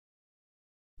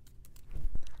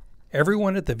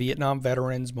Everyone at the Vietnam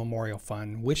Veterans Memorial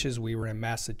Fund wishes we were in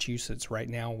Massachusetts right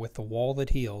now with the wall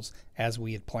that heals as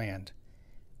we had planned.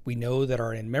 We know that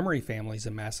our in-memory families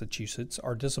in Massachusetts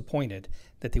are disappointed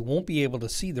that they won't be able to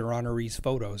see their honorees'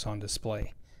 photos on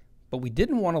display. But we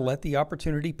didn't want to let the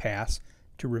opportunity pass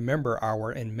to remember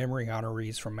our in-memory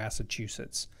honorees from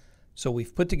Massachusetts. So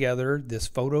we've put together this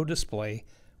photo display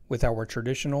with our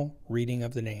traditional reading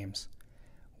of the names.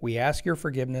 We ask your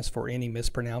forgiveness for any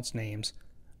mispronounced names.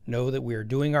 Know that we are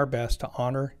doing our best to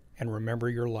honor and remember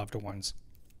your loved ones.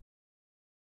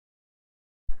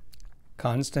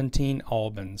 Constantine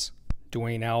Albans,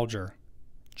 Dwayne Alger,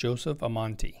 Joseph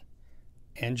Amonte,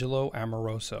 Angelo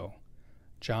Amoroso,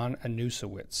 John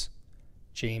Anusewicz,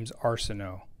 James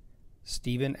Arsenault,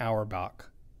 Stephen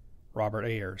Auerbach, Robert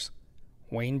Ayers,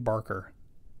 Wayne Barker,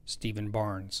 Stephen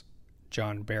Barnes,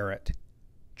 John Barrett,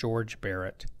 George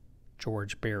Barrett,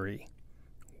 George Berry,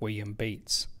 William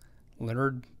Bates,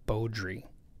 Leonard Beaudry,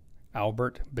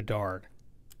 Albert Bedard,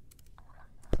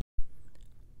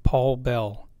 Paul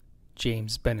Bell,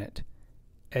 James Bennett,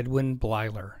 Edwin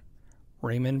Blyler,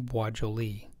 Raymond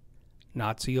Boisjoli,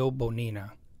 Nazio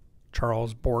Bonina,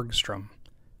 Charles Borgstrom,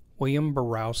 William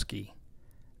Borowski,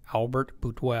 Albert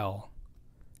Boutwell,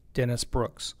 Dennis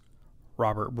Brooks,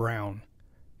 Robert Brown,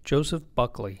 Joseph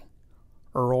Buckley,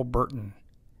 Earl Burton,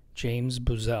 James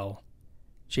Buzzell,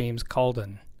 James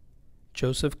Calden,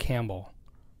 Joseph Campbell,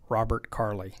 Robert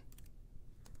Carley,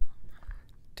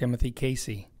 Timothy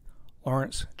Casey,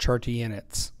 Lawrence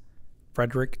Chartienitz,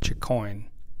 Frederick Chicoine,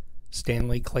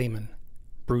 Stanley Clayman,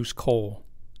 Bruce Cole,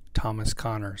 Thomas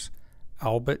Connors,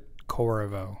 Albert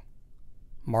Corriveau,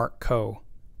 Mark Coe,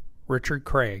 Richard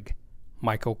Craig,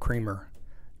 Michael Creamer,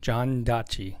 John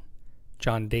Daci,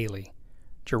 John Daly,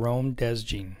 Jerome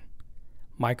Desjean,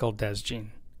 Michael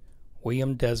Desjean,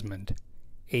 William Desmond,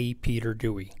 A. Peter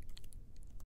Dewey,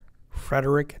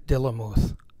 Frederick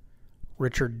Dillamuth,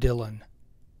 Richard Dillon,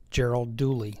 Gerald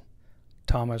Dooley,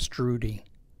 Thomas Drudy,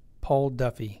 Paul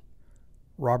Duffy,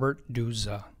 Robert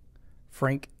Duza,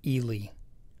 Frank Ely,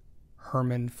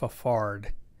 Herman Fafard,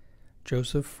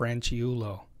 Joseph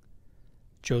Franciullo,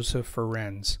 Joseph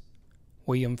Ferenz,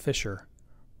 William Fisher,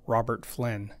 Robert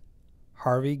Flynn,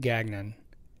 Harvey Gagnon,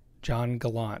 John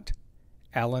Gallant,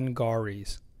 Alan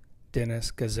Gauries,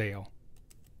 Dennis Gazale,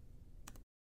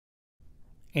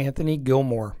 Anthony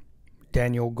Gilmore,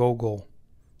 Daniel Gogol,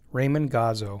 Raymond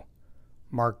Gazzo,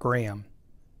 Mark Graham,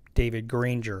 David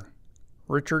Granger,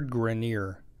 Richard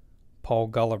Grenier, Paul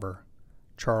Gulliver,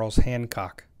 Charles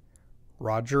Hancock,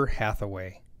 Roger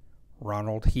Hathaway,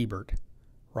 Ronald Hebert,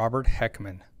 Robert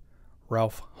Heckman,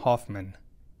 Ralph Hoffman,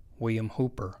 William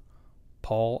Hooper,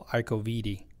 Paul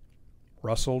Icovidi,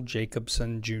 Russell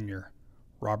Jacobson Jr.,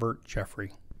 Robert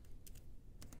Jeffrey,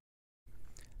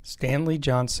 Stanley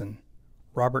Johnson,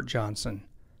 Robert Johnson,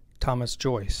 Thomas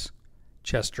Joyce,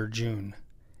 Chester June,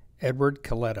 Edward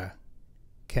Coletta,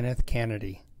 Kenneth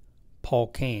Kennedy, Paul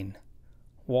Kane,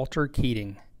 Walter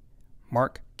Keating,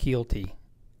 Mark Keelty,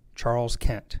 Charles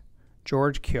Kent,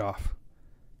 George Kioff,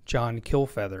 John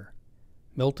Kilfeather,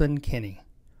 Milton Kinney,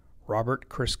 Robert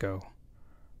Crisco,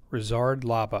 Rizard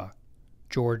Laba,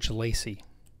 George Lacey,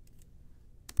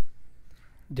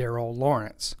 Darrell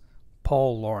Lawrence,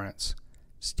 Paul Lawrence,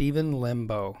 Stephen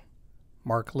Lembo,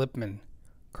 Mark Lipman,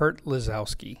 Kurt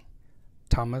Lizowski,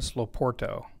 Thomas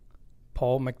Loporto,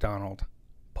 Paul McDonald,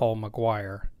 Paul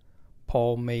McGuire,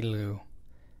 Paul Maylew,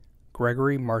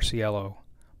 Gregory Marciello,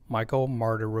 Michael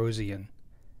Martirosian,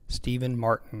 Stephen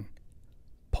Martin,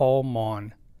 Paul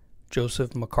Maughan,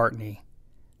 Joseph McCartney,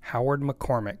 Howard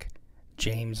McCormick,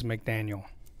 James McDaniel,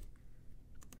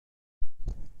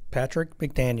 Patrick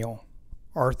McDaniel,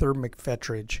 Arthur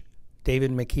McFetridge,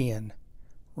 David McKeon,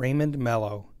 Raymond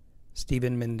Mello,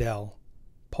 Stephen Mindell,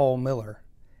 Paul Miller,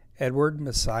 Edward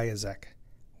Messiazek,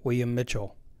 William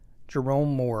Mitchell,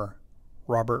 Jerome Moore,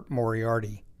 Robert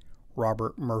Moriarty,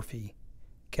 Robert Murphy,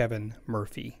 Kevin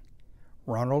Murphy,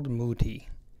 Ronald Moody,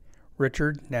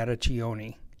 Richard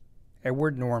Nataccioni,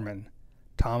 Edward Norman,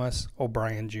 Thomas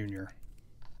O'Brien Jr.,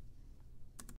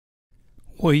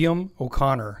 William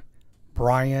O'Connor,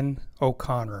 Brian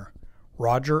O'Connor,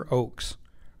 Roger Oakes,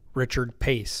 Richard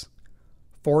Pace,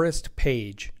 Forrest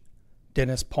Page,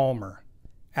 Dennis Palmer,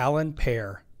 Alan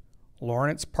Pear,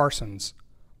 Lawrence Parsons,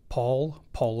 Paul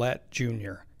Paulette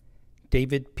Jr.,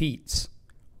 David Peets,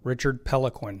 Richard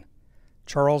Peliquin,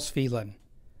 Charles Phelan,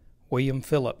 William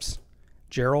Phillips,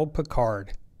 Gerald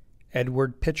Picard,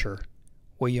 Edward Pitcher,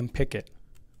 William Pickett,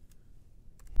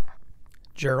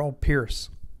 Gerald Pierce,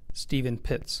 Stephen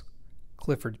Pitts,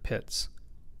 Clifford Pitts,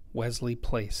 Wesley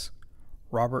Place,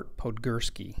 Robert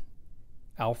Podgorski,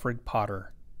 Alfred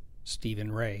Potter,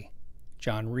 Stephen Ray,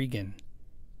 John Regan,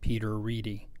 Peter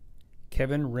Reedy,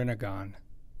 Kevin Renegon,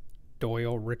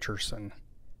 Doyle Richardson,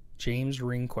 James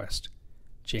Ringquist,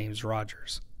 James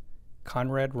Rogers,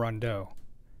 Conrad Rondeau,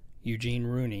 Eugene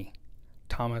Rooney,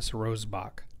 Thomas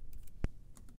Rosebach,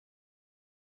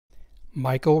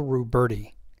 Michael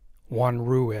Ruberti, Juan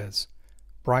Ruiz,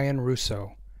 Brian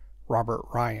Russo, Robert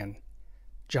Ryan,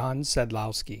 John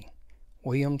Sedlowski,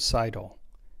 William Seidel,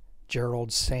 Gerald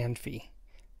Sanfie,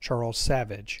 Charles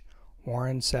Savage,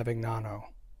 Warren Savignano,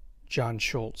 John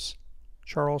Schultz,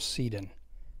 Charles Seaton,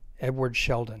 Edward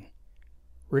Sheldon,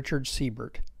 Richard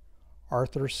Siebert,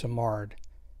 Arthur Simard,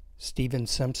 Stephen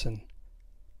Simpson,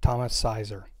 Thomas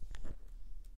Sizer,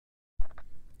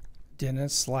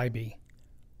 Dennis Slyby,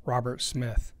 Robert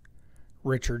Smith,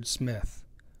 Richard Smith,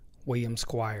 William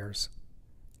Squires,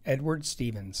 Edward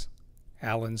Stevens,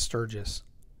 Alan Sturgis,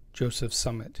 Joseph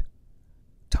Summit,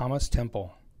 Thomas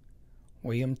Temple,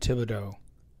 William Thibodeau,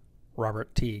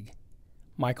 Robert Teague,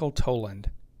 Michael Toland,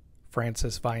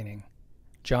 Francis Vining,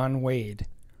 John Wade,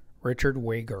 Richard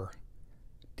Wager,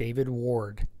 David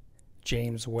Ward,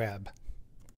 James Webb,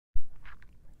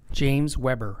 James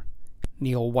Weber,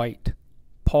 Neil White,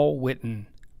 Paul Whitten,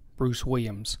 Bruce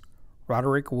Williams,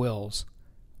 Roderick Wills,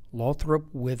 Lothrop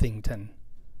Withington,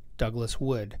 Douglas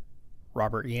Wood,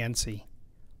 Robert Yancey,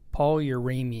 Paul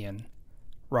Uramian,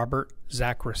 Robert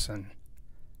Zachrison,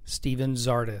 Stephen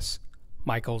Zardis,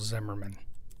 Michael Zimmerman.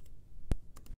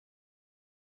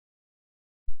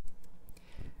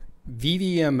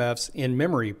 VVMF's In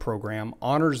Memory program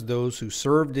honors those who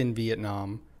served in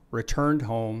Vietnam, returned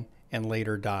home, and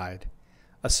later died.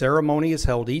 A ceremony is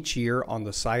held each year on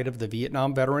the site of the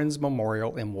Vietnam Veterans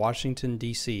Memorial in Washington,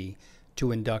 D.C.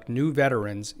 to induct new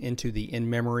veterans into the In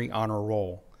Memory Honor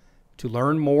Roll. To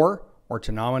learn more or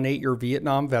to nominate your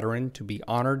Vietnam veteran to be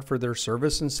honored for their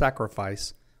service and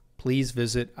sacrifice, please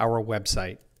visit our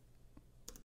website.